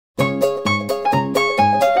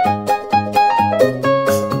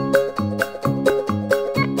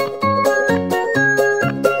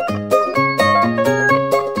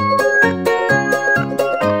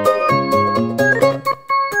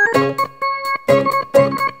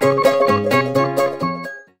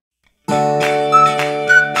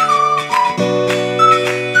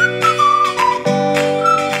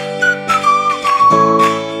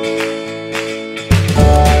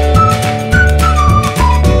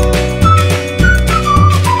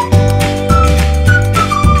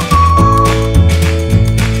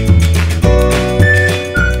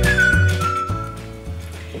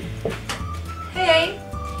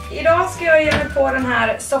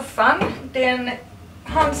en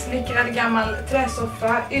handsnickrad gammal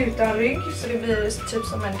träsoffa utan rygg, så det blir typ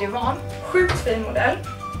som en divan. Sjukt fin modell.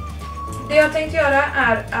 Det jag tänkte göra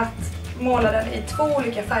är att måla den i 2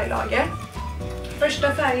 olika färglager.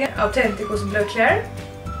 Första färgen är Autenticos Bleu Clair.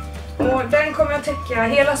 Och den kommer jag täcka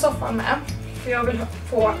hela soffan med. För jag vill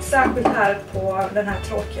få, särskilt här på den här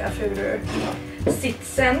tråkiga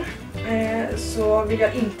furu-sitsen, så vill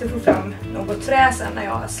jag inte få fram något trä sen när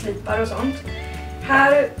jag slipar och sånt.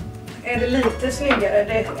 Här är det lite snyggare,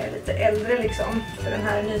 det är lite äldre liksom, för den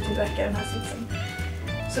här är nytillverkad, den här sitsen.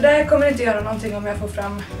 Så där kommer det inte göra någonting om jag får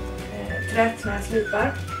fram träet när jag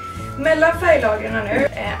slipar. Mellan färglagren nu,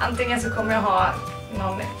 antingen så kommer jag ha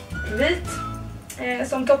någon vit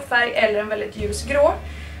som toppfärg eller en väldigt ljusgrå.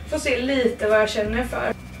 Får se lite vad jag känner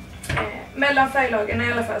för. Mellan färglagren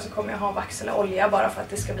i alla fall så kommer jag ha vax eller olja, bara för att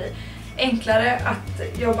det ska bli enklare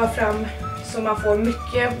att jobba fram så man får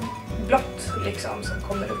mycket blått liksom som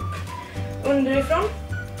kommer upp underifrån.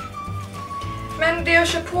 Men det jag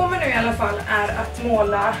kör på med nu i alla fall är att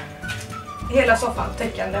måla hela soffan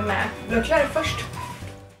täckande med Bleu Clair först.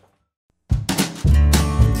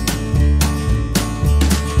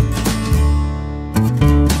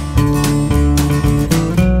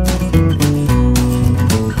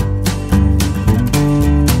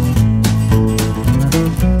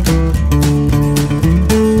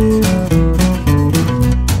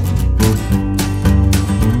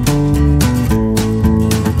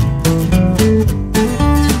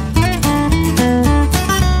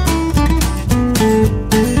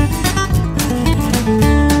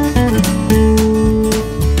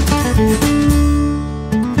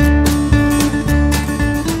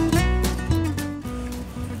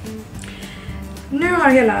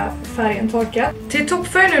 Hela färgen torkat. Till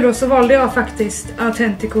toppfärg nu då så valde jag faktiskt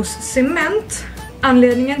Autenticos cement.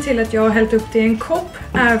 Anledningen till att jag har hällt upp det i en kopp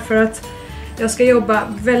är för att jag ska jobba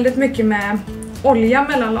väldigt mycket med olja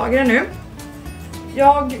mellan lagren nu.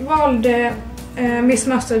 Jag valde Miss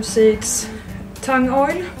Mustard Seeds Tung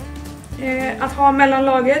oil att ha mellan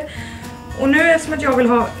lagret. Och nu eftersom att jag vill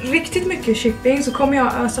ha riktigt mycket shipping så kommer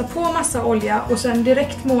jag ösa på massa olja och sen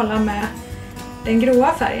direkt måla med den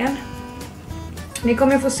gråa färgen. Ni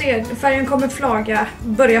kommer få se, färgen kommer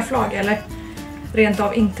börja flaga eller rent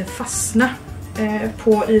av inte fastna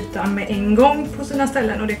på ytan med en gång på sina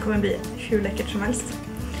ställen, och det kommer bli hur läckert som helst.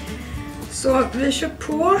 Så vi kör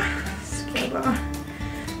på. Ska jag bara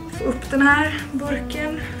få upp den här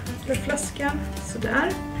burken eller flaskan, sådär.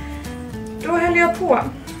 Då häller jag på.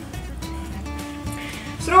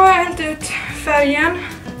 Så då har jag hällt ut färgen.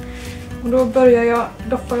 Och då börjar jag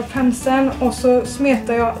doppa penseln och så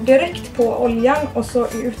smetar jag direkt på oljan och så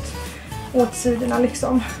ut åt sidorna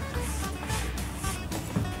liksom.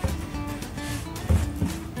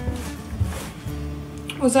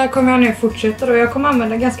 Och så här kommer jag nu fortsätta då. Jag kommer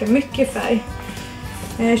använda ganska mycket färg.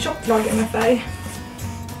 Tjockt lager med färg.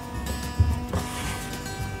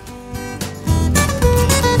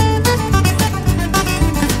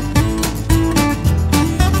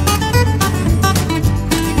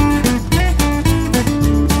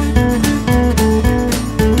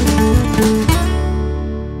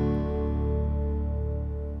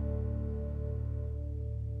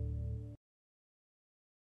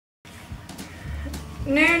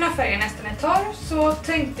 Nu när färgen nästan är torr så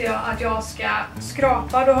tänkte jag att jag ska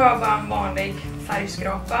skrapa. Då har jag bara en vanlig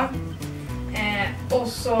färgskrapa. Och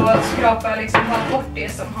så skrapar jag liksom bara bort det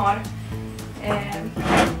som har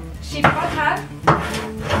chippat här.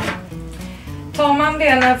 Tar man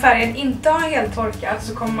det när färgen inte har helt torkat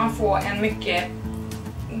så kommer man få en mycket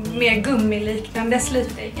mer gummiliknande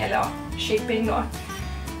slipning, eller ja, chipping då.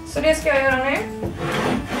 Så det ska jag göra nu.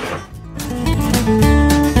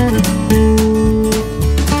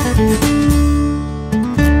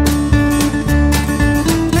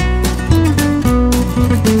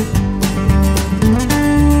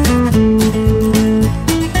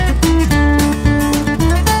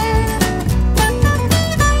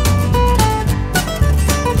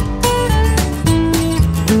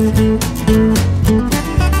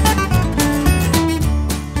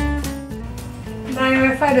 När jag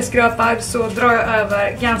är färdigskrapad så drar jag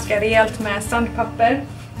över ganska rejält med sandpapper.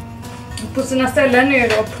 På sina ställen nu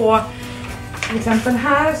då, på till exempel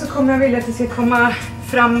här, så kommer jag vilja att det ska komma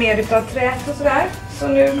fram mer utav träet och sådär. Så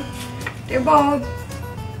nu, det är bara att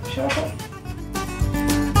köra på.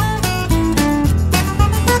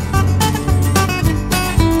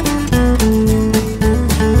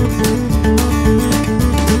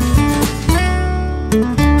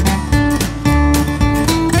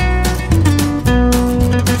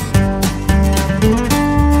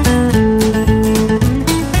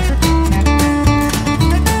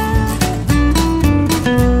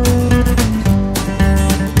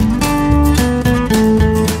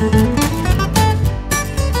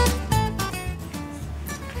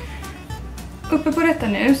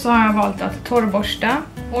 så har jag valt att torrborsta.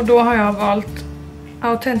 Och då har jag valt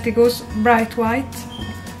Autenticos Bright White.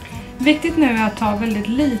 Viktigt nu är att ta väldigt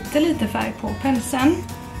lite färg på penseln.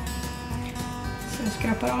 Så jag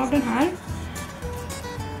skrapar av den här.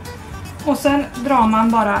 Och sen drar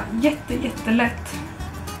man bara jättelätt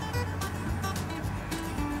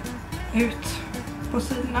ut på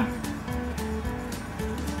sidorna.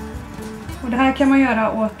 Och det här kan man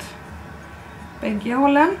göra åt bägge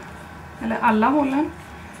hållen, eller alla hållen.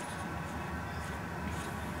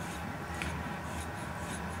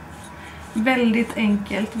 Väldigt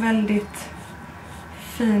enkelt, väldigt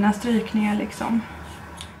fina strykningar liksom.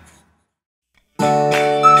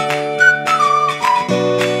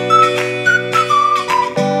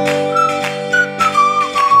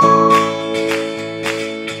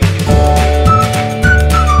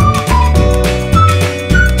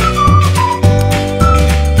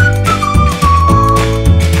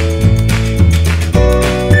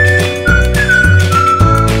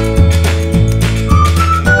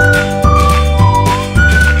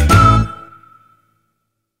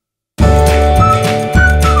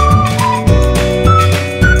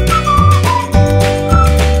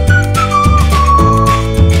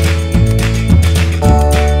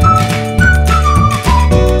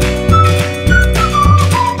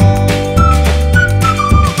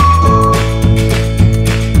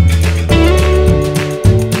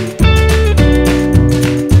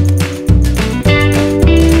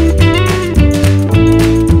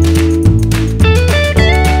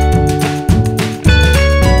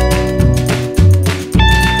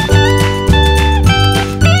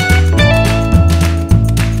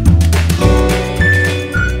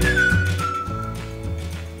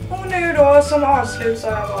 Som avslut så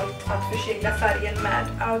har jag valt att försegla färgen med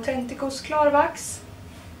Autenticos klarvax,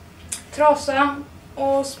 trasa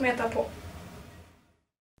och smeta på.